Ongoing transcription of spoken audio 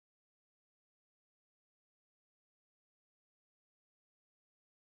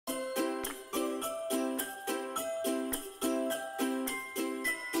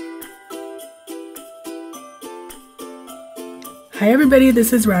Hi everybody,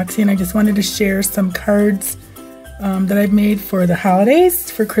 this is Roxy and I just wanted to share some cards that I've made for the holidays,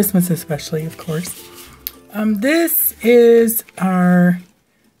 for Christmas especially, of course. This is our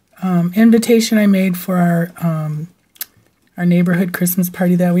invitation I made for our neighborhood Christmas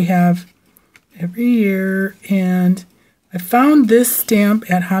party that we have every year, and I found this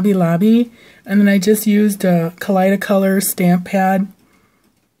stamp at Hobby Lobby, and then I just used a Kaleidacolor stamp pad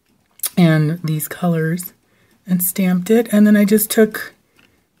and these colors and stamped it, and then I just took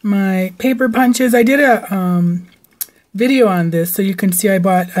my paper punches. I did a video on this, so you can see I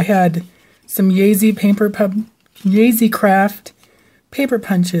had some Yaezy Craft paper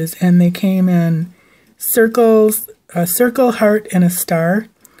punches, and they came in circles, a circle, heart, and a star.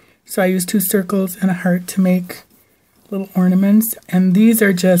 So I used 2 circles and a heart to make little ornaments, and these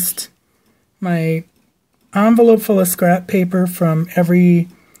are just my envelope full of scrap paper from every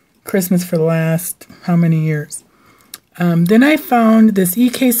Christmas for the last how many years. Then I found this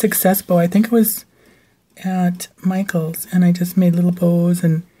EK Success Bow. I think it was at Michael's, and I just made little bows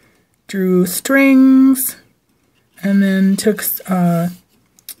and drew strings, and then took a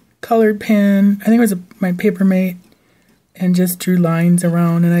colored pen, I think it was my Papermate, and just drew lines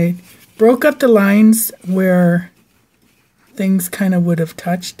around, and I broke up the lines where things kind of would have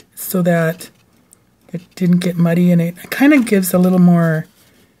touched so that it didn't get muddy, and it kind of gives a little more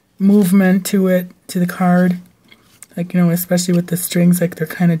movement to it, to the card, like, you know, especially with the strings, like they're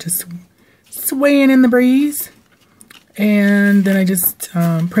kind of just swaying in the breeze. And then I just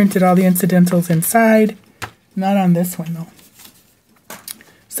printed all the incidentals inside, not on this one though.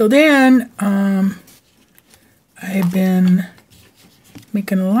 So then I've been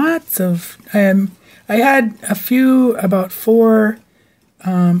making lots of, I had a few, about 4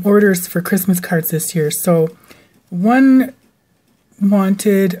 orders for Christmas cards this year. So one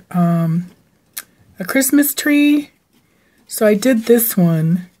wanted a Christmas tree, so I did this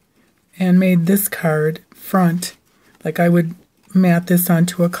one and made this card front, like I would mat this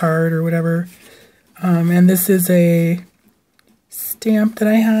onto a card or whatever. And this is a stamp that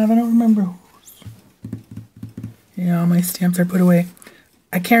I have. I don't remember whose. Yeah, all my stamps are put away.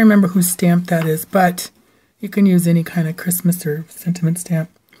 I can't remember whose stamp that is, but you can use any kind of Christmas or sentiment stamp.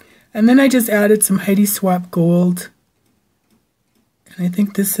 And then I just added some Heidi Swapp gold. And I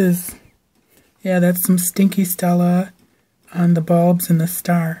think this is, yeah, that's some Stinky Stella on the bulbs and the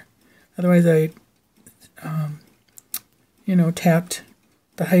star. Otherwise I, you know, tapped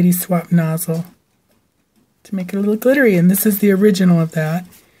the Heidi Swapp nozzle to make it a little glittery, and this is the original of that.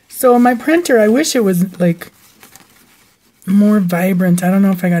 So my printer, I wish it was like more vibrant. I don't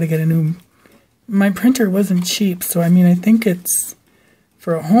know if I got to get a new. My printer wasn't cheap, so I mean, I think it's,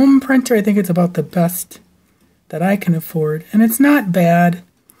 for a home printer, I think it's about the best that I can afford, and it's not bad.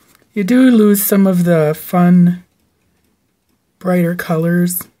 You do lose some of the fun, brighter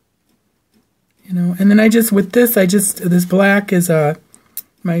colors, you know. And then I just, with this, this black is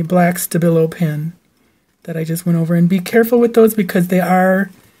my black Stabilo pen that I just went over. And be careful with those because they are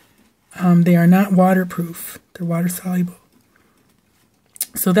not waterproof. They're water soluble.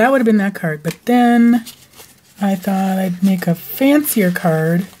 So that would have been that card. But then I thought I'd make a fancier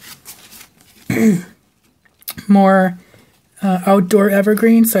card, more outdoor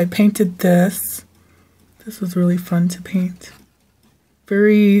evergreen. So I painted this. This was really fun to paint.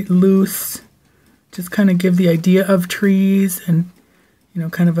 Very loose. Just kind of give the idea of trees and, you know,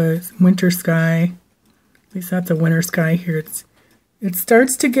 kind of a winter sky. At least that's a winter sky here. It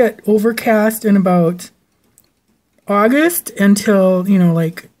starts to get overcast in about August until, you know,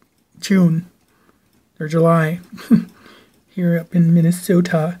 like June or July here up in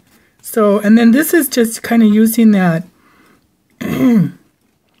Minnesota. So, and then this is just kind of using that,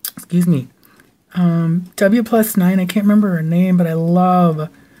 excuse me, W+9, I can't remember her name, but I love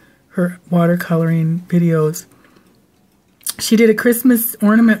her watercoloring videos. She did a Christmas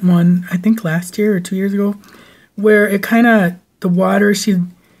ornament one, I think last year or 2 years ago, where it kind of, the water,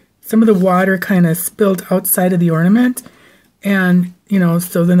 some of the water kind of spilled outside of the ornament, and, you know,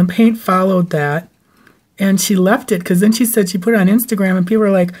 so then the paint followed that, and she left it, because then she said she put it on Instagram, and people were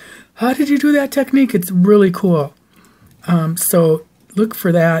like, how did you do that technique? It's really cool. So look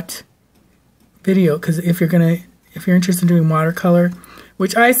for that video, because if you're interested in doing watercolor,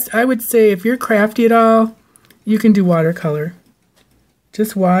 which I would say if you're crafty at all, you can do watercolor.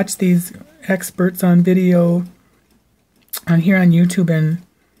 Just watch these experts on video on here on YouTube and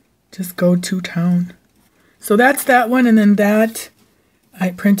just go to town. So that's that one, and then that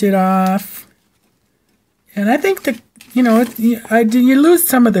I printed off. And I think that, you know, you lose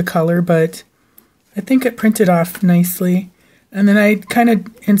some of the color, but I think it printed off nicely. And then I kind of,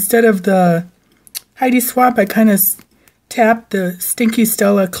 instead of the Heidi Swapp, I kind of tap the Stinky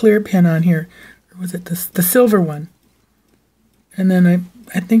Stella clear pen on here. Or was it the silver one? And then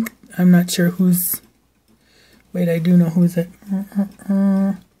I think, I'm not sure who's, wait, I do know who's it.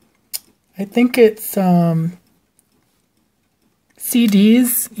 I think it's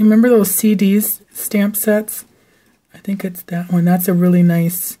CDs. You remember those CDs stamp sets? I think it's that one. That's a really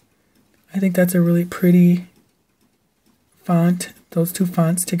nice, I think that's a really pretty font, those two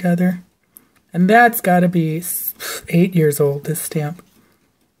fonts together. And that's got to be 8 years old, this stamp.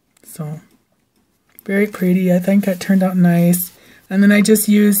 So, very pretty. I think that turned out nice. And then I just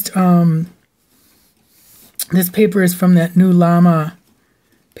used, this paper is from that new Llama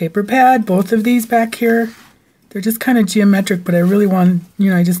paper pad. Both of these back here, they're just kind of geometric, but I really want,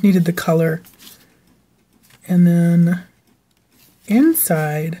 I just needed the color. And then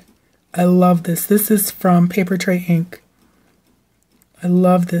inside, I love this. This is from Paper Tray Ink. I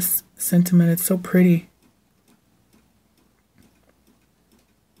love this sentiment. It's so pretty.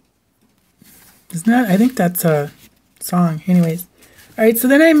 Isn't that? I think that's a song. Anyways. Alright, so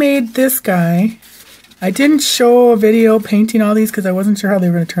then I made this guy. I didn't show a video painting all these because I wasn't sure how they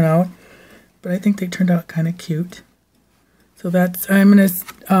were going to turn out. But I think they turned out kind of cute. So that's, I'm going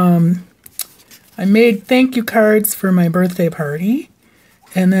to, I made thank you cards for my birthday party.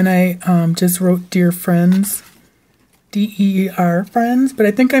 And then I just wrote Dear Friends. D-E-E-R, friends. But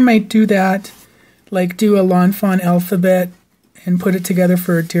I think I might do that, like do a Lawn Fawn alphabet and put it together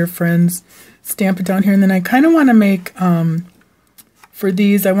for Dear Friends. Stamp it down here. And then I kind of want to make, for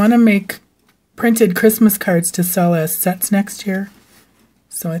these, I want to make printed Christmas cards to sell as sets next year.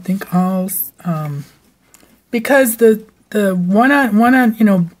 So I think I'll, because the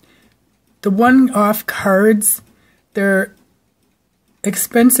one-off cards, they're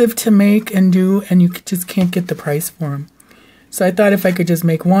expensive to make and do, and you just can't get the price for them. So I thought if I could just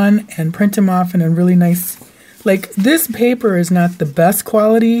make one and print them off in a really nice, like this paper is not the best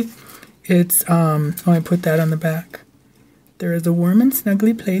quality. It's, oh, I put that on the back. There is a warm and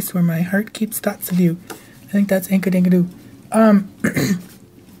snuggly place where my heart keeps thoughts of you. I think that's Inkadinkadoo.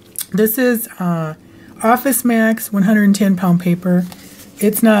 This is Office Max 110 pound paper.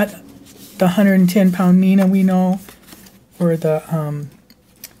 It's not the 110 pound Nina we know, or the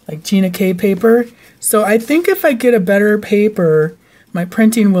like Gina K paper. So I think if I get a better paper, my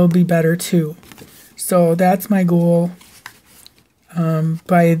printing will be better too. So that's my goal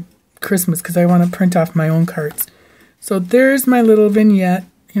by Christmas, because I want to print off my own cards. So there's my little vignette.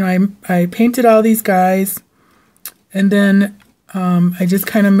 I painted all these guys, and then I just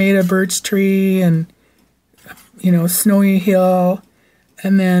kind of made a birch tree and, snowy hill.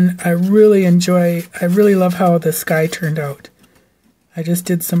 And then I really love how the sky turned out. I just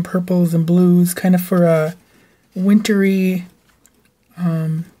did some purples and blues, kind of for a wintry,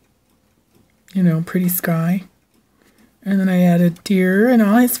 pretty sky. And then I added deer and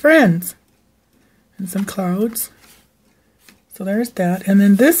all his friends. And some clouds. So there's that. And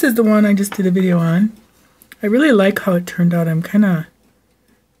then this is the one I just did a video on. I really like how it turned out. I'm kind of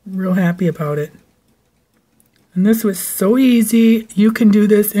real happy about it. And this was so easy. You can do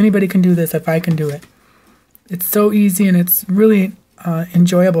this. Anybody can do this if I can do it. It's so easy and it's really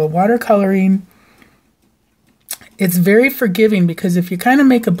enjoyable. Watercoloring, it's very forgiving, because if you kind of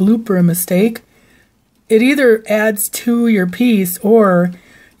make a bloop or a mistake, it either adds to your piece, or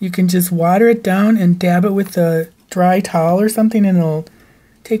you can just water it down and dab it with a dry towel or something, and it'll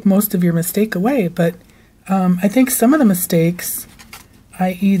take most of your mistake away. But I think some of the mistakes,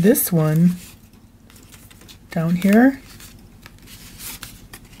 i.e. this one down here,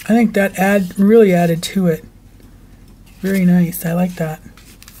 I think that really added to it. Very nice. I like that.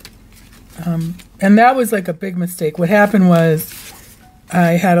 And that was like a big mistake. What happened was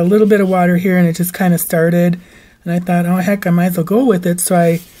I had a little bit of water here and it just kind of started, and I thought, oh heck, I might as well go with it. So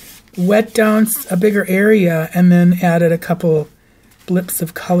I wet down a bigger area and then added a couple blips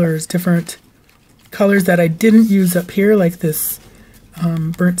of colors, different colors that I didn't use up here, like this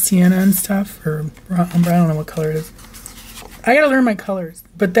burnt sienna and stuff, or I don't know what color it is. I gotta learn my colors,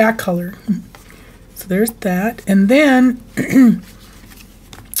 but that color. So there's that. And then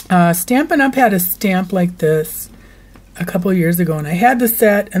Stampin' Up! Had a stamp like this a couple years ago, and I had the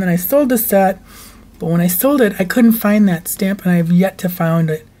set, and then I sold the set, but when I sold it, I couldn't find that stamp, and I have yet to find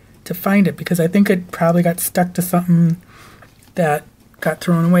it, because I think it probably got stuck to something that got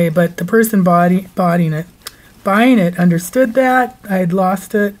thrown away. But the person buying it understood that I had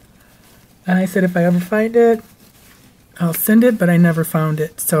lost it, and I said if I ever find it, I'll send it, but I never found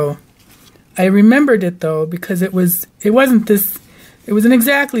it. So I remembered it though, because it wasn't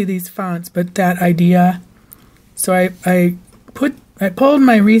exactly these fonts, but that idea. So I pulled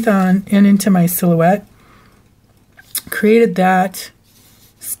my wreath on and into my silhouette, created that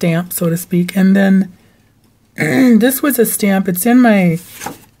stamp, so to speak. And then this was a stamp. It's in my,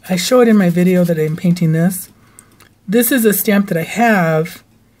 I show it in my video that I'm painting this. This is a stamp that I have,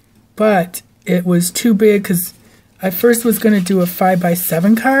 but it was too big because I first was going to do a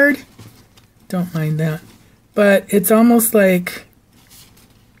 5x7 card. Don't mind that. But it's almost like,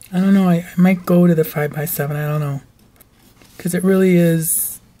 I don't know, I might go to the 5x7, I don't know. Because it really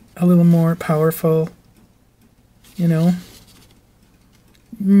is a little more powerful, you know.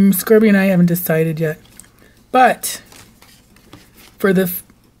 Scorby and I haven't decided yet. But for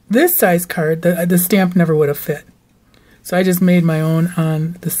this size card, the stamp never would have fit. So I just made my own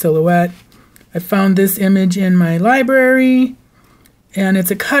on the silhouette. I found this image in my library, and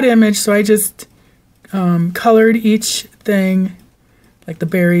it's a cut image, so I just colored each thing, like the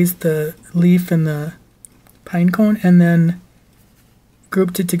berries, the leaf, and the pine cone, and then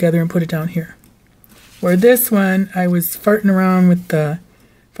grouped it together and put it down here. Where this one, I was farting around with the,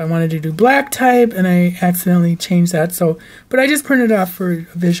 if I wanted to do black type, and I accidentally changed that, so, but I just printed it off for a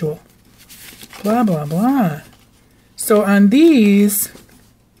visual. Blah, blah, blah. So on these,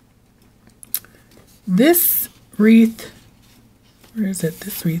 this wreath, where is it,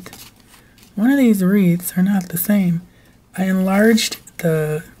 this wreath? One of these wreaths are not the same. I enlarged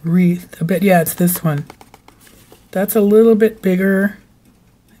the wreath a bit. Yeah, it's this one. That's a little bit bigger,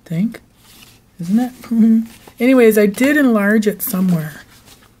 I think. Isn't it? Anyways, I did enlarge it somewhere.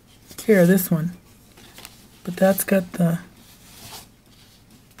 Here, this one. But that's got the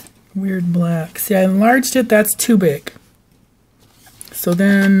weird black. See, I enlarged it. That's too big. So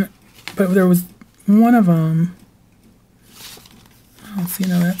then, but there was one of them. Oh, see,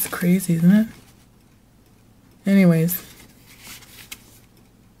 now that's crazy, isn't it? Anyways.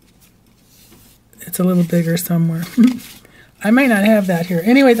 It's a little bigger somewhere. I might not have that here.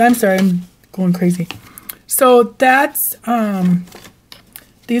 Anyways, I'm sorry, I'm going crazy. So that's,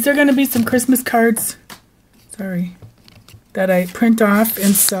 these are going to be some Christmas cards, sorry, that I print off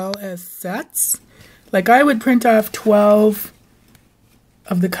and sell as sets. Like I would print off 12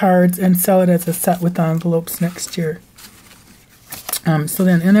 of the cards and sell it as a set with envelopes next year. So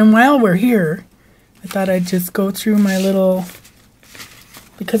then while we're here, I thought I'd just go through my little,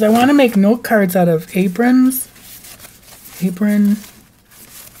 because I want to make note cards out of apron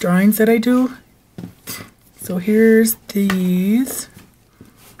drawings that I do. So here's these,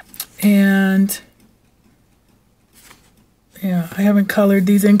 and yeah, I haven't colored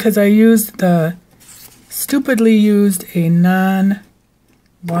these in because I stupidly used a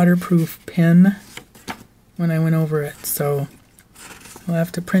non-waterproof pen when I went over it, so I'll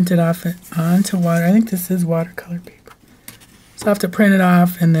have to print it off onto water. I think this is watercolor paper. So I'll have to print it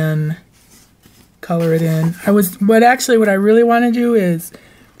off and then color it in. What I really want to do is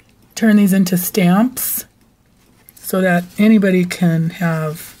turn these into stamps so that anybody can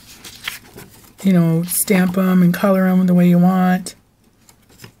have, you know, stamp them and color them the way you want.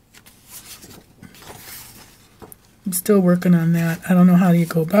 I'm still working on that. I don't know how you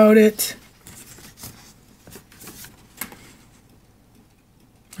go about it.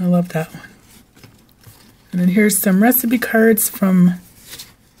 I love that one. And then here's some recipe cards from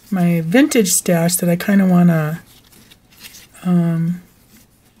my vintage stash that I kind of want to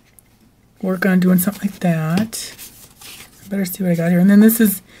work on doing something like that. I better see what I got here. And then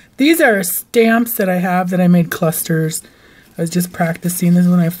these are stamps that I have that I made clusters. I was just practicing. This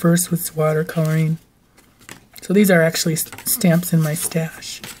is when I first was watercoloring. So these are actually stamps in my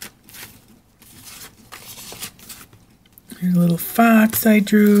stash. Here's a little fox I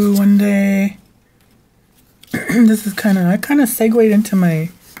drew one day. This is I kind of segued into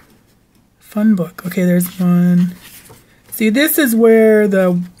my fun book. Okay, there's one. See, this is where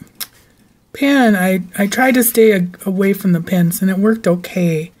the pen, I tried to stay away from the pens, and it worked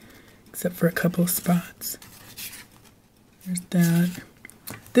okay, except for a couple of spots. There's that.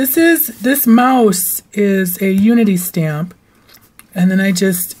 This mouse is a Unity stamp, and then I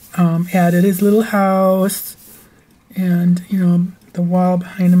just added his little house, and, you know, the wall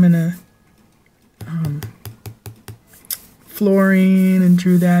behind him in a flooring, and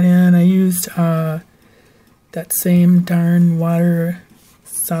drew that in. I used that same darn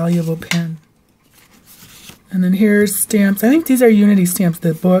water-soluble pen. And then here's stamps. I think these are Unity stamps,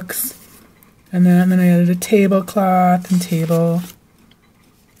 the books. And then I added a tablecloth and table.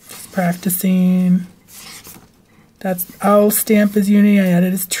 Just practicing. That's owl stamp is Unity. I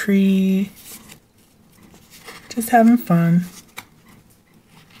added his tree. Just having fun.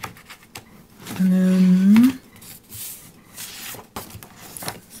 And then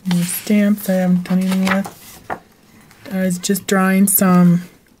some more stamps I haven't done anything with. I was just drawing some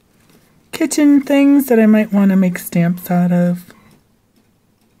kitchen things that I might want to make stamps out of.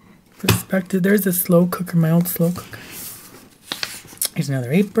 Perspective. There's a slow cooker, my old slow cooker. Here's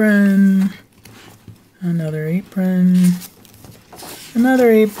another apron. Another apron.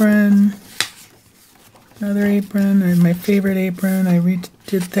 Another apron. Another apron. And my favorite apron. I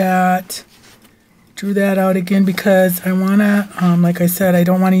redid that. Drew that out again because I want to, like I said, I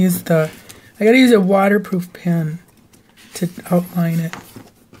don't want to use I got to use a waterproof pen to outline it.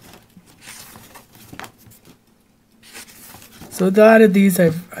 So a lot of these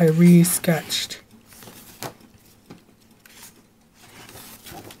I re-sketched.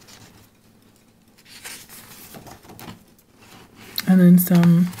 And then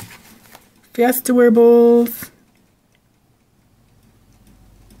some Fiestaware bowls.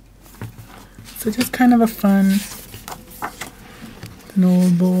 So just kind of a fun, an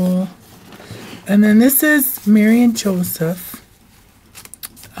old bowl. And then this is Mary and Joseph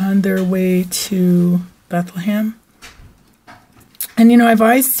on their way to Bethlehem. And, you know, I've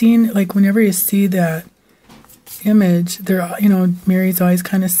always seen, like, whenever you see that image, they're, you know, Mary's always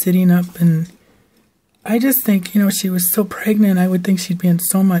kind of sitting up, and I just think, you know, she was so pregnant, I would think she'd be in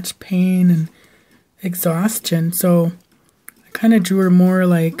so much pain and exhaustion. So I kind of drew her more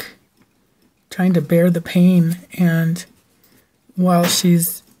like trying to bear the pain, and while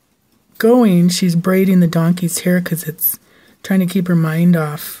she's going, she's braiding the donkey's hair because it's trying to keep her mind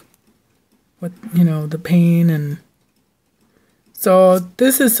off what, you know, the pain. And so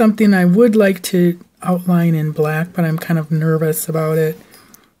this is something I would like to outline in black, but I'm kind of nervous about it.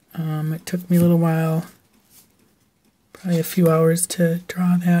 It took me a little while, probably a few hours to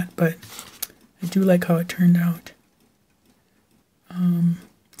draw that, but I do like how it turned out.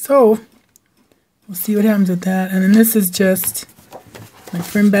 So we'll see what happens with that. And then this is just, my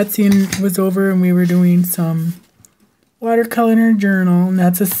friend Betsy was over and we were doing some watercolor in her journal, and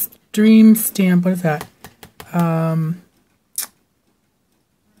that's a stream stamp. What is that?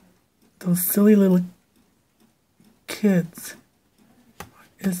 Those silly little kids.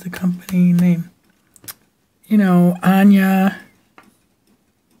 What is the company name? You know, Anya.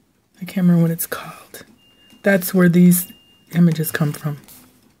 I can't remember what it's called. That's where these images come from.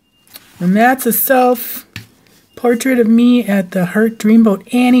 And that's a self-portrait of me at the Heart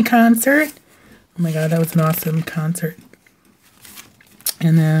Dreamboat Annie concert. Oh my god, that was an awesome concert.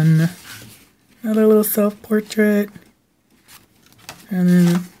 And then another little self-portrait. And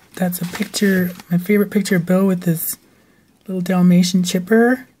then that's a picture, my favorite picture of Bill with his little Dalmatian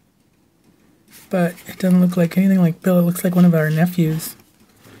chipper. But it doesn't look like anything like Bill. It looks like one of our nephews.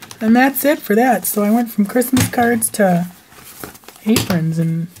 And that's it for that. So I went from Christmas cards to aprons.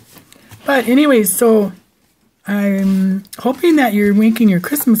 But anyways, so I'm hoping that you're making your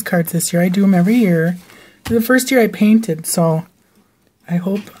Christmas cards this year. I do them every year. This is the first year I painted, so I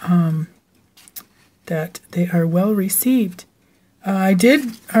hope that they are well received. I did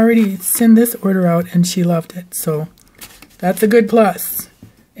already send this order out, and she loved it, so that's a good plus.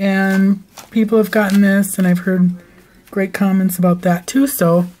 And people have gotten this, and I've heard great comments about that too.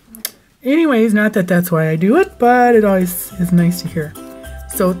 So anyways, not that that's why I do it, but it always is nice to hear.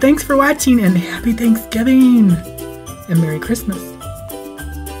 So thanks for watching, and happy Thanksgiving and Merry Christmas.